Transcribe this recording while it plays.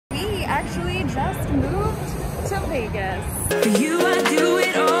actually just moved to Vegas. For you, I do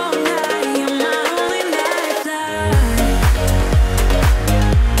it all night. You're my only lifeline.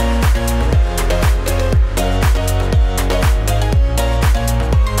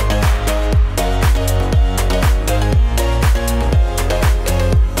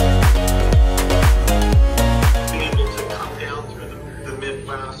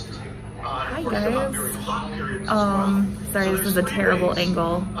 Hi guys. Sorry, this is a terrible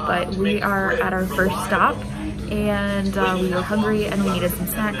angle, but we are at our first stop, and we were hungry and we needed some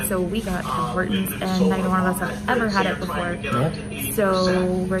snacks, so we got Tim Hortons, and neither one of us have ever had it before. Yeah.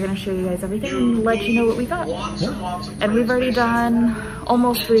 So we're gonna show you guys everything and let you know what we got. Yeah. And we've already done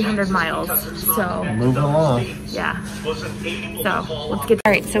almost 300 miles, so moving along. Yeah. So let's get.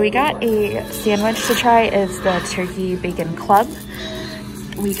 All right, so we got a sandwich to try. It's the turkey bacon club.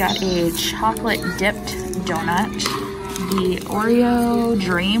 We got a chocolate dipped donut, the Oreo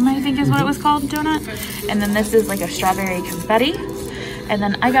Dream, I think is what it was called, donut. And then this is like a strawberry confetti. And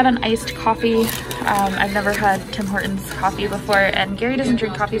then I got an iced coffee. I've never had Tim Hortons coffee before, and Gary doesn't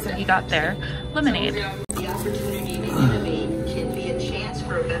drink coffee, so he got their lemonade. The opportunity to innovate can be a chance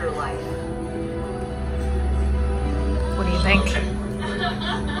for a better life. What do you think?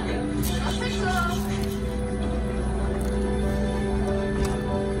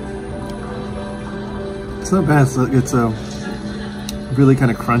 It's not bad. It's a really kind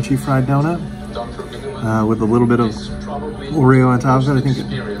of crunchy fried donut with a little bit of Oreo on top of it. I think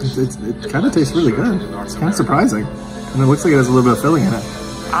it kind of tastes really good. It's kind of surprising. And it looks like it has a little bit of filling in it.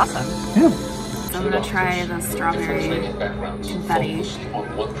 Awesome. Yeah. So I'm going to try the strawberry confetti.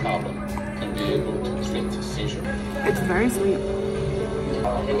 It's very sweet.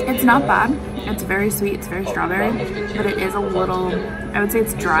 It's not bad. It's very sweet. It's very strawberry, but it is a little, I would say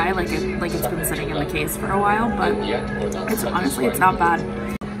it's dry, like it's been sitting in the case for a while, but it's honestly, it's not bad.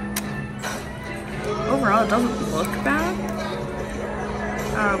 Overall, it doesn't look bad.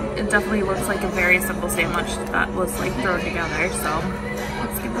 It definitely looks like a very simple sandwich that was like thrown together, so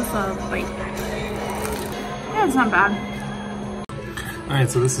let's give this a bite. Yeah, it's not bad. All right,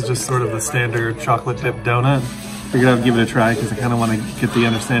 so this is just sort of the standard chocolate dip donut. Figured I'd give it a try because I kind of want to get the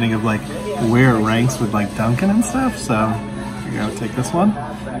understanding of like where it ranks with like Dunkin and stuff. So figured I would take this one.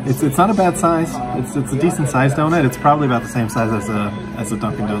 It's not a bad size. It's a decent sized donut. It's probably about the same size as a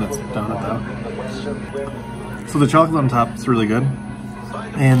Dunkin' Donuts donut though. So the chocolate on top is really good,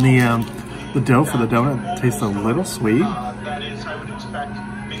 and the dough for the donut tastes a little sweet. That is, I would expect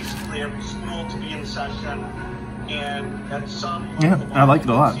basically every school to be in session, and at some point, yeah, I like it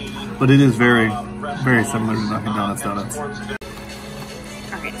a lot, but it is very similar to Dunkin' Donuts.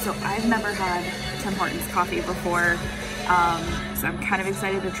 Alright, so I've never had Tim Hortons coffee before, so I'm kind of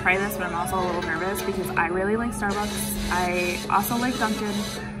excited to try this, but I'm also a little nervous because I really like Starbucks. I also like Dunkin',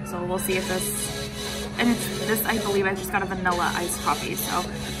 so we'll see if this, and it's this, I believe I just got a vanilla iced coffee, so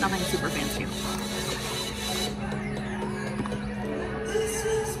nothing super fancy.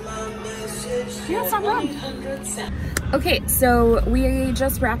 Yeah, it's not bad. Okay, so we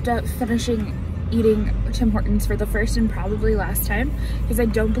just wrapped up finishing eating Tim Hortons for the first and probably last time, because I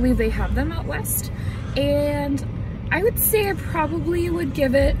don't believe they have them out west, and I would say I probably would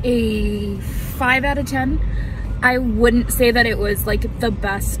give it a 5 out of 10. I wouldn't say that it was like the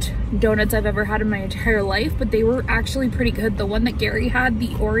best donuts I've ever had in my entire life, but they were actually pretty good. The one that Gary had, the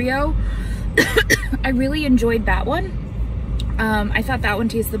Oreo, I really enjoyed that one. I thought that one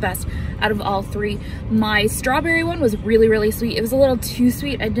tasted the best out of all three. My strawberry one was really sweet. It was a little too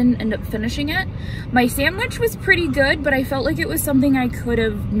sweet. I didn't end up finishing it. My sandwich was pretty good, but I felt like it was something I could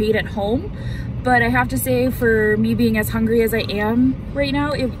have made at home. But I have to say, for me being as hungry as I am right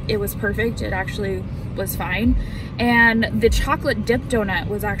now, it was perfect. It actually was fine. And the chocolate dip donut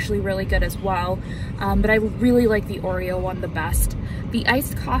was actually really good as well. But I really like the Oreo one the best. The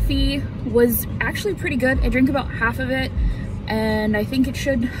iced coffee was actually pretty good. I drank about half of it, and I think it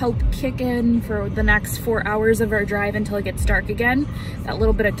should help kick in for the next 4 hours of our drive until it gets dark again. That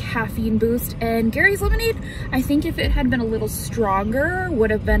little bit of caffeine boost. And Gary's lemonade, I think if it had been a little stronger,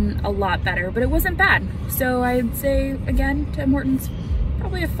 would have been a lot better, but it wasn't bad. So I'd say, again, Tim Hortons,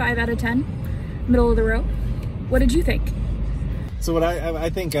 probably a 5 out of 10, middle of the road. What did you think? So what I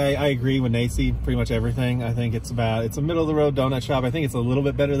think I agree with Nacy, pretty much everything. I think it's a middle of the road donut shop. I think it's a little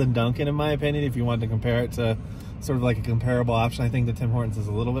bit better than Dunkin' in my opinion, if you wanted to compare it to sort of like a comparable option. I think the Tim Hortons is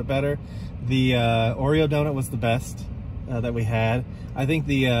a little bit better. The Oreo donut was the best that we had. I think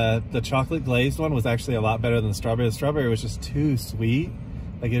the chocolate glazed one was actually a lot better than the strawberry. The strawberry was just too sweet.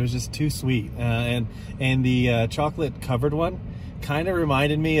 Like, it was just too sweet. And the chocolate covered one kind of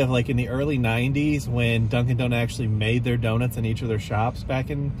reminded me of like in the early 90s when Dunkin' Donuts actually made their donuts in each of their shops back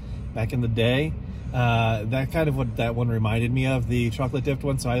in back in the day. That kind of what that one reminded me of, the chocolate dipped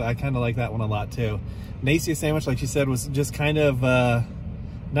one. So I kind of like that one a lot too. Nacia sandwich, like you said, was just kind of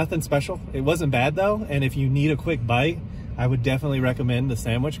nothing special. It wasn't bad though, and if you need a quick bite, I would definitely recommend the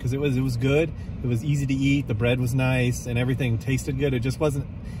sandwich because it was good. It was easy to eat. The bread was nice and everything tasted good. It just wasn't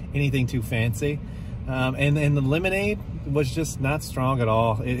anything too fancy. And the lemonade was just not strong at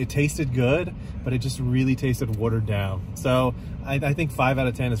all. It tasted good, but it just really tasted watered down. So I think 5 out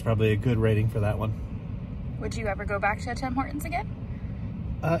of 10 is probably a good rating for that one. Would you ever go back to Tim Hortons again?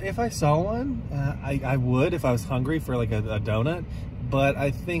 If I saw one, I would if I was hungry for like a donut. But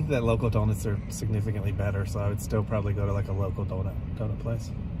I think that local donuts are significantly better, so I would still probably go to like a local donut place.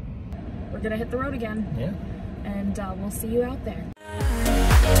 We're gonna hit the road again. Yeah. And we'll see you out there.